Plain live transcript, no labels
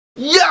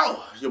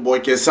Yo! Your boy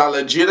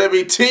Kesala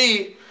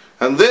GWT,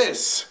 and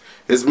this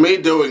is me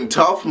doing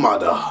Tough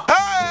Mudder.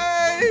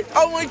 Hey!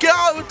 Oh my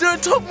god, we're doing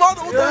Tough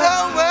Mudder, what the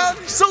hell, man?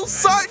 So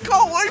psyched,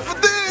 can't wait for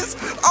this!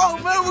 Oh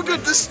man, we're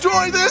gonna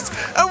destroy this,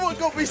 and we're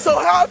gonna be so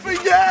happy,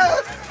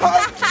 yeah!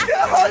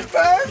 Hype,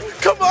 man!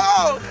 Come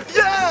on!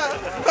 Yeah!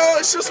 Oh,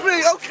 it's just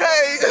me,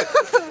 okay!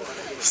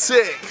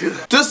 Sick.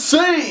 To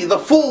see the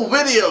full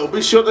video,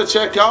 be sure to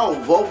check out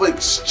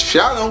Omggggg's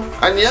channel,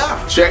 and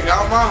yeah, check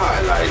out my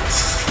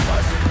highlights.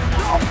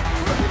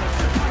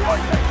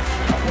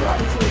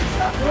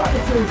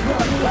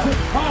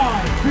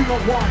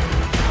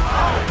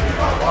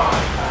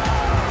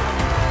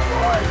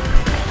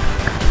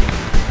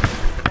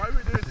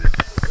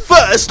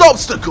 First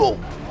obstacle.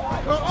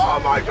 Oh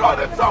my god,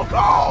 it's so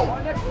cold!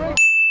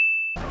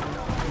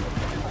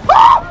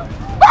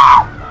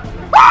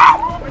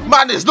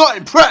 Man is not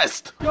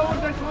impressed.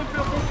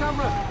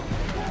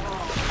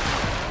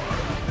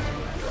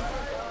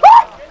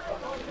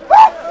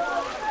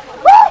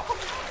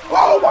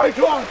 Oh my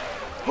god!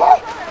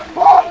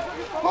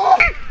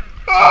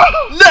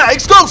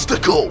 Next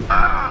obstacle!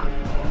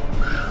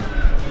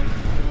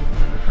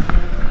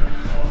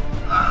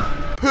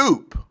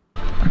 Poop.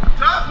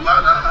 Tough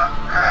Mudder!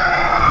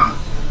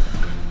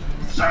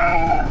 So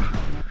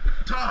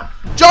tough.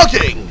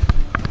 Jogging!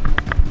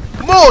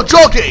 More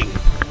jogging!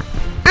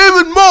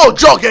 Even more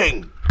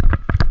jogging!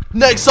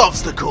 Next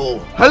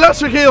obstacle.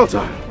 Electric eel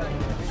time.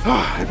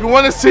 If you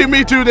want to see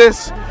me do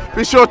this,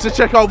 be sure to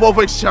check out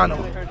Omggggg's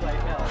channel.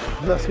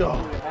 Let's go.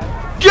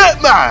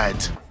 Get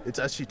mad! It's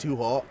actually too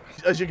hot.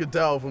 As you can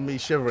tell from me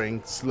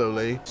shivering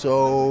slowly.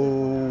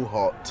 So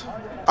hot.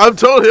 I'm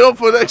totally up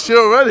for next year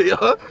already,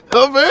 huh?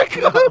 Vic?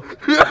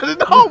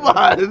 No,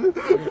 man.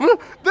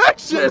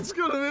 Next year it's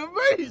gonna be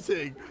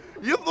amazing.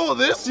 You thought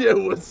this year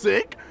was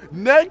sick.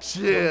 Next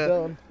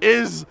year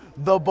is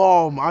the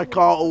bomb. I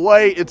can't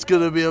wait. It's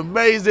gonna be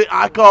amazing.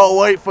 I can't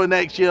wait for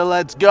next year.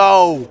 Let's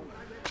go.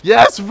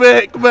 Yes,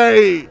 Vic,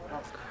 mate.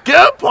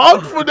 Get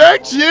pumped for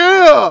next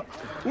year.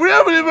 We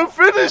haven't even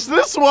finished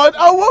this one.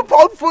 Oh, we're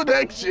pumped for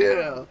next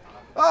year.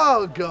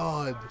 Oh,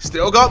 God.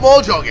 Still got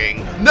more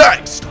jogging.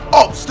 Next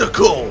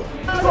obstacle.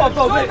 Nice and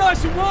warm.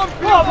 Let's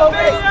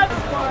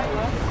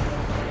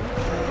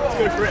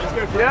go for it. Let's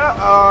go for it.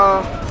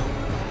 Yeah.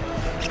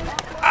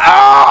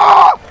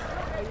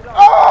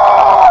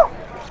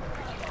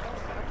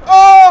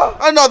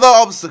 Another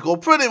obstacle.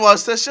 Pretty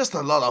much, there's just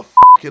a lot of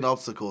fucking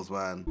obstacles,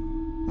 man.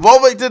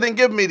 Omgggggg didn't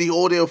give me the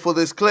audio for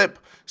this clip,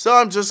 so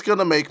I'm just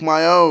gonna make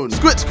my own.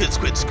 Squid, squid,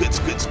 squid, squid,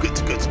 squid, squid,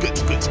 squid, squid,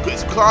 squid,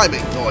 squid.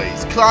 Climbing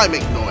noise,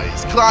 climbing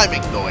noise,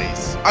 climbing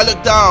noise. I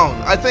look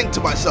down. I think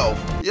to myself,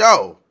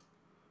 yo,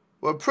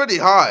 we're pretty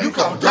high. You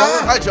can't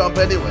die. I jump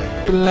anyway.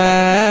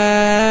 Splash.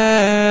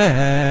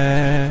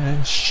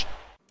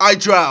 I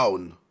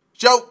drown.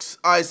 Jokes,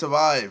 I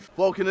survive.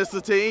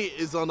 Volcanicity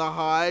is on a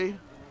high,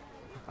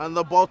 and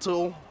the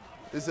bottle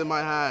is in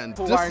my hand.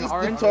 This is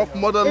the Tough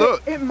Mudder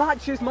look. It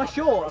matches my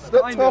shorts.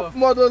 The Tough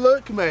Mudder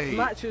look, mate.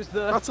 Matches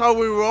the. That's how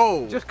we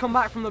roll. Just come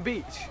back from the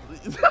beach.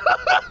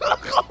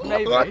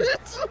 Maybe.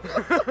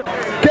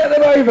 Get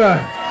them over.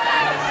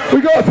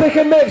 We got to pick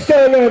a mix,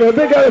 gentlemen. We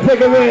got to pick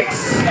a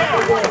mix.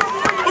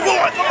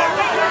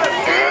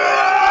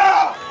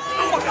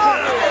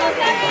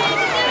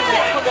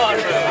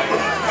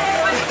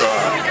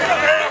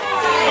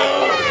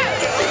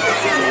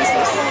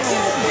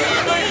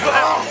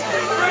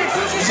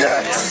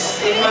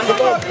 Yes!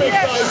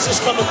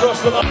 Just come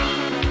across the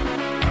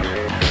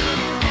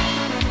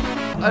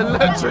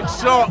Electric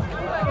shock!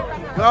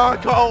 Oh, I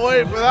can't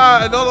wait for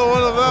that. Another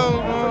one of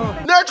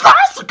them. Next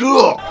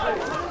obstacle!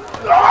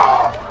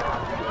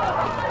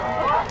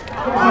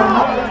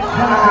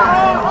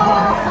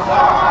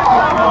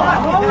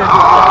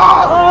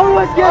 Oh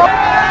my god!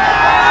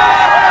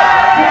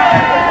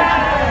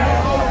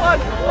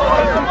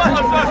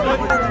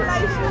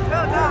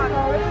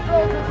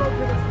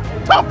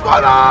 Tough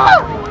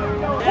Mudder!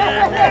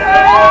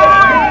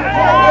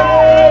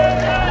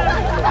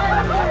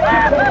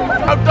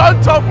 I've done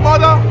Tough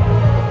Mudder.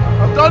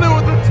 I've done it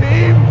with the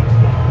team.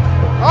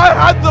 I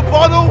had the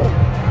bottle.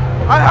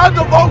 I had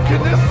the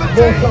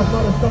volcanicity.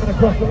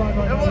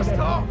 It was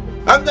tough.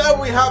 And there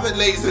we have it,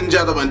 ladies and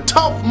gentlemen.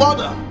 Tough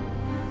Mudder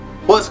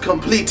was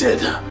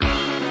completed.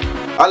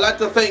 I'd like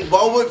to thank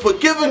Omgggggg for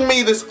giving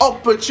me this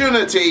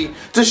opportunity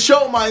to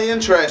show my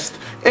interest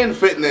in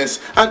fitness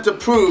and to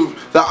prove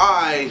that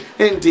I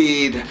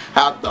indeed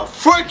have the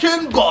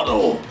freaking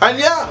bottle. And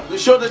yeah, be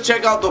sure to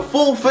check out the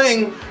full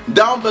thing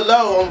down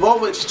below on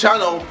Omggggg's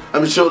channel,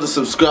 and be sure to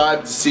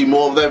subscribe to see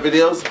more of their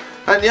videos.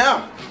 And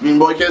yeah, me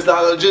boy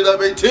Kesala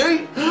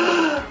GWT.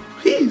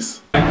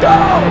 Peace.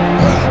 Go!